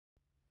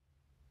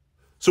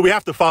So we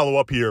have to follow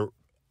up here.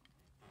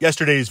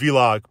 Yesterday's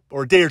vlog,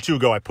 or a day or two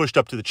ago, I pushed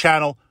up to the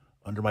channel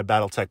under my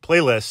Battletech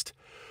playlist,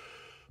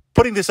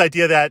 putting this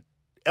idea that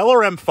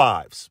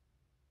LRM-5s,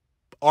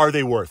 are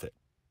they worth it?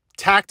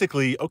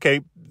 Tactically, okay,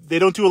 they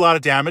don't do a lot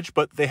of damage,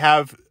 but they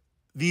have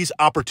these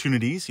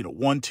opportunities,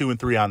 1, 2, and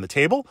 3 on the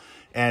table,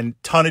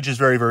 and tonnage is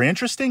very, very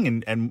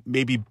interesting, and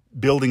maybe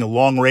building a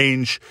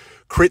long-range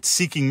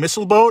crit-seeking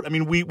missile boat. I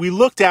mean, we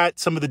looked at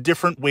some of the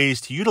different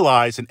ways to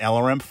utilize an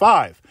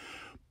LRM-5,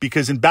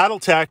 because in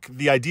Battletech,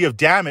 the idea of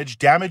damage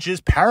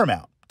is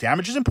paramount.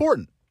 Damage is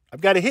important.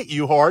 I've got to hit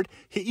you hard,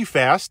 hit you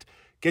fast,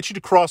 get you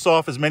to cross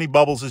off as many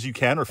bubbles as you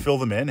can or fill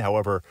them in.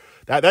 However,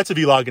 that's a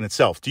vlog in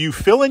itself. Do you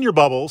fill in your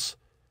bubbles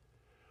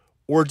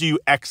or do you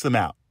X them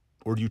out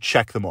or do you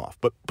check them off?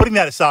 But putting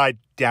that aside,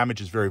 damage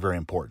is very, very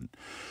important.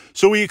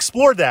 So we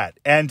explored that,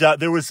 and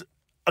there was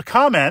a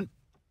comment,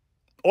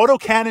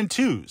 autocannon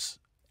 2s,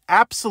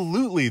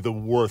 absolutely the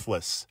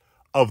worthless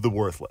of the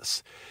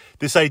worthless.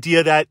 This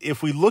idea that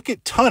if we look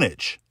at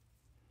tonnage,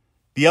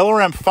 the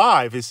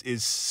LRM-5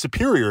 is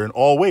superior in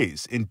all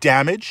ways, in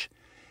damage,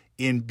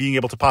 in being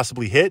able to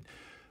possibly hit,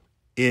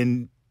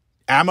 in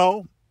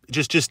ammo,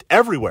 just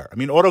everywhere. I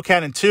mean,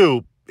 autocannon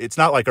 2, it's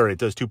not like, all right, it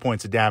does 2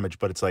 points of damage,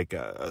 but it's like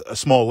a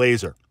small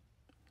laser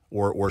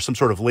or some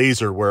sort of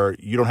laser where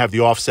you don't have the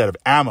offset of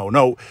ammo.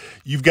 No,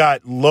 you've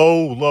got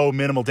low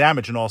minimal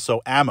damage and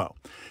also ammo.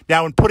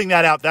 Now, in putting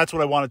that out, that's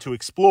what I wanted to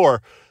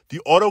explore.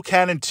 The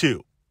autocannon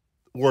 2,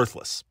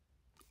 worthless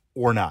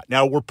or not.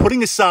 Now, we're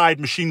putting aside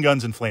machine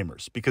guns and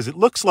flamers because it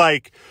looks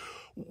like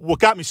what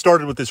got me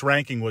started with this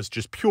ranking was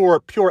just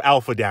pure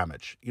alpha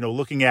damage.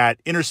 Looking at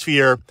inner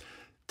sphere,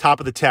 top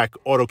of the tech,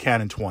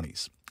 autocannon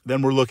 20s.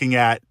 Then we're looking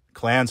at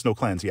clans, no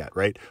clans yet,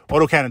 right?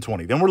 Autocannon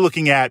 20. Then we're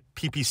looking at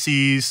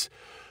PPCs,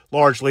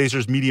 large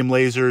lasers, medium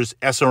lasers,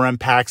 SRM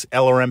packs,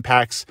 LRM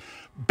packs,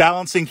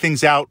 balancing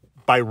things out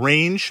by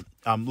range,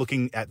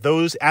 looking at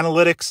those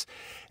analytics,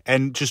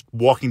 and just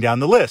walking down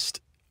the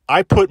list.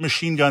 I put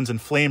machine guns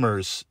and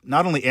flamers,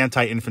 not only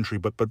anti-infantry,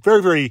 but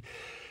very, very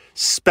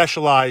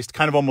specialized,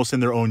 kind of almost in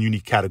their own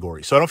unique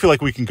category. So I don't feel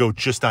like we can go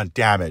just on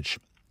damage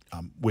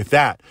with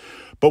that.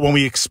 But when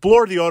we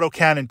explore the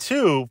autocannon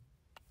 2,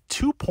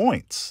 2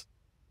 points.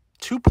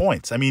 2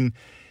 points. I mean,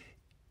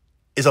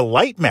 is a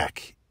light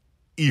mech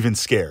even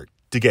scared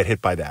to get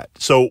hit by that?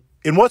 So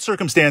in what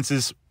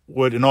circumstances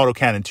would an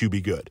autocannon 2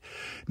 be good?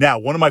 Now,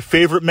 one of my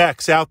favorite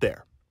mechs out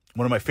there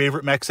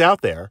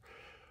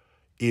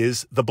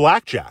is the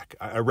Blackjack.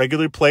 I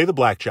regularly play the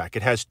Blackjack.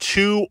 It has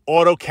 2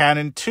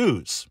 autocannon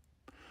 2s.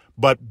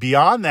 But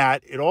beyond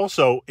that, it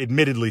also,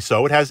 admittedly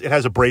so, it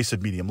has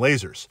abrasive medium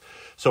lasers.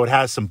 So it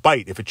has some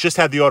bite. If it just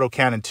had the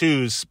autocannon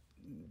 2s,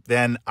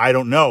 then I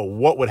don't know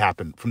what would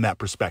happen from that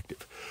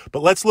perspective.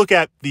 But let's look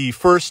at the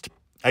first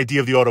idea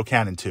of the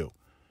autocannon 2.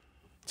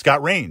 It's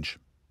got range.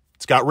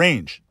 It's got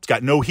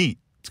no heat.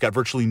 It's got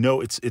virtually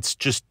no, it's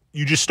just,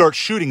 you just start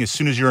shooting as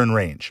soon as you're in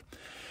range.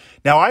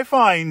 Now, I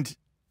find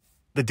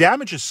the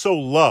damage is so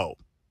low,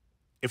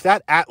 if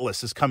that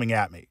Atlas is coming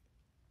at me,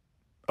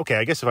 okay,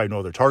 I guess if I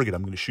know their target,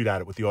 I'm going to shoot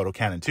at it with the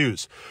autocannon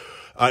 2s.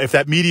 If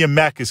that medium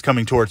mech is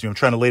coming towards me, I'm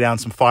trying to lay down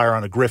some fire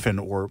on a Griffin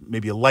or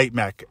maybe a light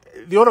mech,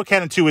 the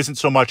autocannon 2 isn't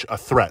so much a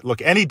threat.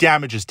 Look, any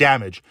damage is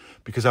damage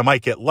because I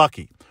might get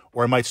lucky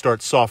or I might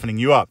start softening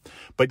you up.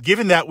 But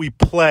given that we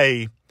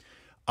play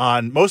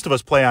on, most of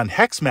us play on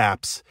hex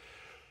maps,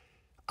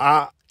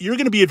 you're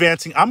going to be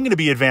advancing, I'm going to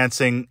be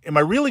advancing. Am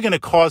I really going to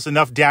cause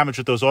enough damage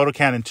with those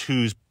autocannon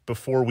 2s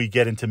before we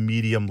get into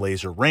medium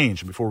laser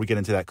range, before we get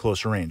into that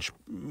closer range?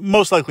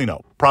 Most likely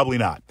no, probably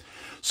not.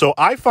 So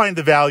I find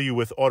the value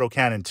with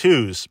autocannon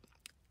 2s,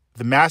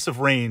 the massive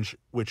range,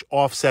 which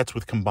offsets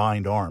with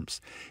combined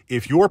arms.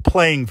 If you're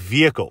playing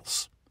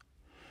vehicles,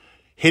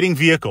 hitting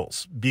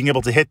vehicles, being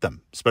able to hit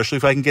them, especially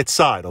if I can get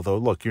side, although,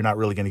 look, you're not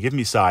really going to give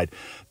me side,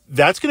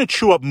 that's going to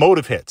chew up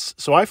motive hits.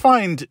 So I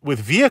find with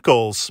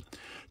vehicles,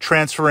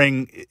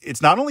 transferring,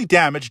 it's not only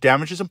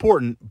damage is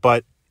important,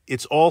 but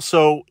it's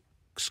also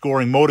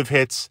scoring motive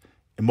hits,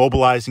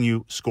 immobilizing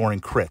you, scoring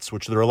crits,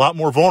 which they're a lot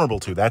more vulnerable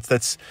to.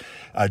 That's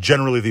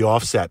generally the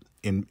offset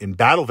in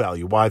battle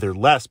value, why they're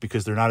less,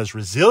 because they're not as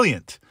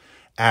resilient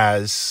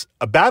as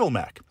a battle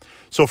mech.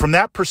 So from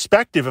that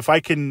perspective, if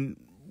I can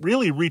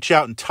really reach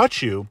out and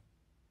touch you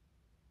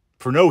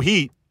for no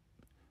heat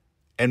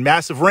and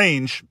massive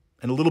range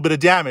and a little bit of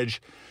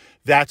damage,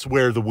 that's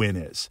where the win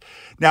is.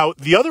 Now,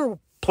 the other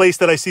place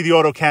that I see the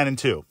autocannon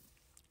 2,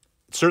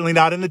 it's certainly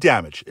not in the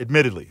damage.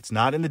 Admittedly, it's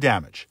not in the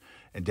damage.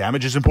 And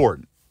damage is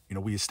important.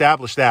 We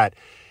established that.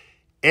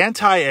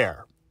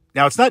 Anti-air.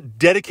 Now, it's not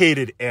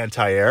dedicated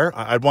anti-air.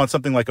 I'd want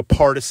something like a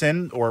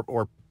partisan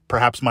or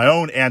perhaps my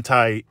own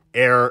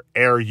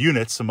anti-air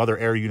units, some other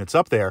air units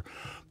up there.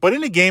 But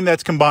in a game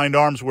that's combined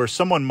arms where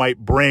someone might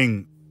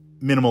bring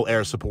minimal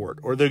air support,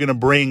 or they're going to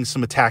bring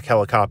some attack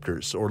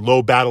helicopters or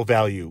low battle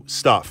value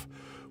stuff,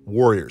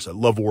 warriors. I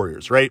love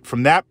warriors, right?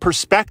 From that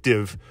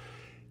perspective,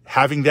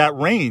 having that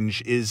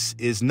range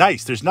is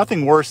nice. There's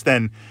nothing worse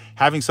than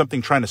having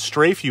something trying to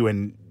strafe you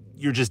and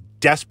you're just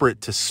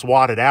desperate to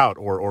swat it out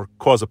or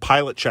cause a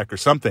pilot check or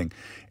something,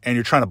 and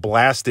you're trying to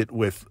blast it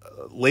with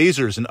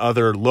lasers and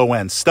other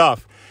low-end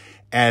stuff,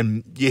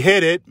 and you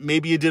hit it,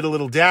 maybe you did a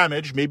little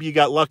damage, maybe you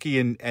got lucky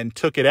and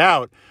took it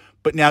out,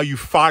 but now you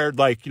fired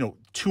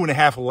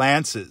 2.5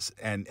 lances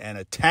and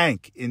a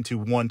tank into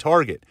one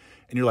target,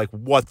 and you're like,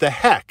 what the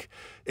heck?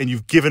 And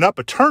you've given up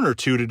a turn or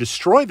two to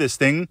destroy this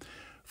thing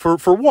for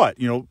what?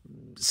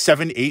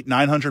 700, 800,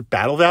 900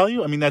 battle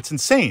value? I mean, that's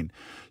insane.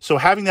 So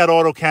having that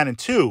autocannon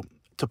too,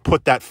 to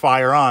put that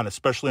fire on,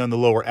 especially on the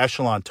lower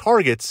echelon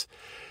targets,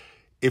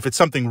 if it's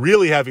something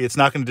really heavy, it's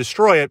not going to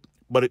destroy it,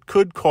 but it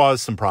could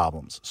cause some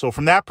problems. So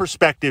from that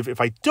perspective,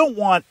 if I don't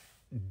want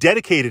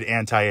dedicated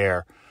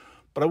anti-air,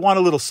 but I want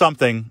a little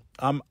something,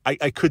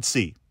 I could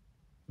see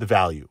the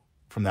value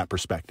from that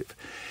perspective.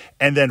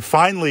 And then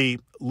finally,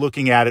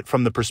 looking at it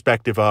from the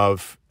perspective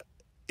of,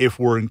 if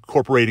we're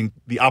incorporating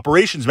the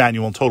operations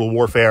manual in Total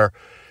Warfare,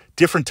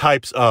 different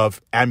types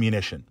of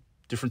ammunition,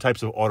 different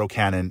types of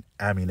autocannon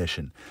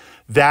ammunition.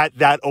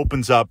 That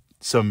opens up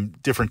some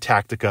different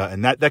tactica,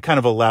 and that kind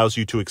of allows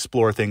you to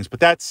explore things. But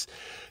that's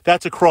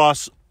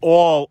across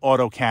all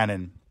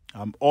autocannon,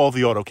 all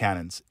the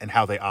autocannons and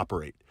how they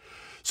operate.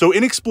 So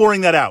in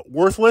exploring that out,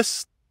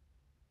 worthless,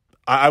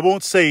 I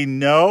won't say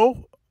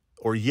no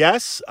or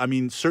yes. I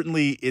mean,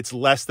 certainly it's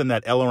less than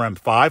that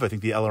LRM-5. I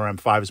think the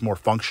LRM-5 is more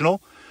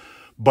functional.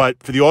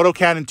 But for the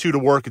autocannon 2 to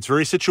work, it's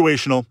very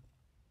situational,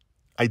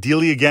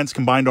 ideally against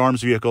combined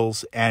arms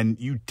vehicles, and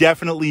you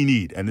definitely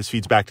need, and this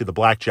feeds back to the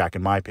blackjack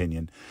in my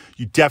opinion,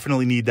 you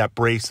definitely need that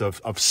brace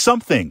of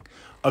something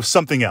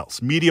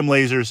else, medium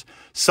lasers,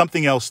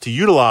 something else to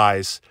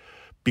utilize,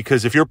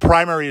 because if your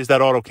primary is that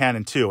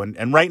autocannon 2,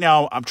 and right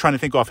now I'm trying to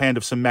think offhand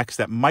of some mechs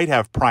that might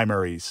have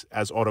primaries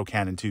as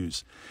autocannon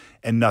 2s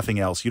and nothing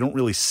else. You don't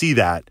really see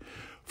that.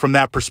 From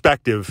that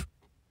perspective,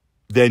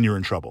 then you're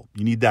in trouble.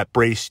 You need that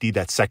brace, you need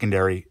that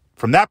secondary.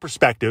 From that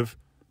perspective,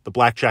 the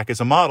blackjack as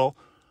a model,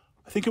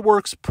 I think it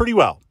works pretty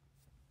well.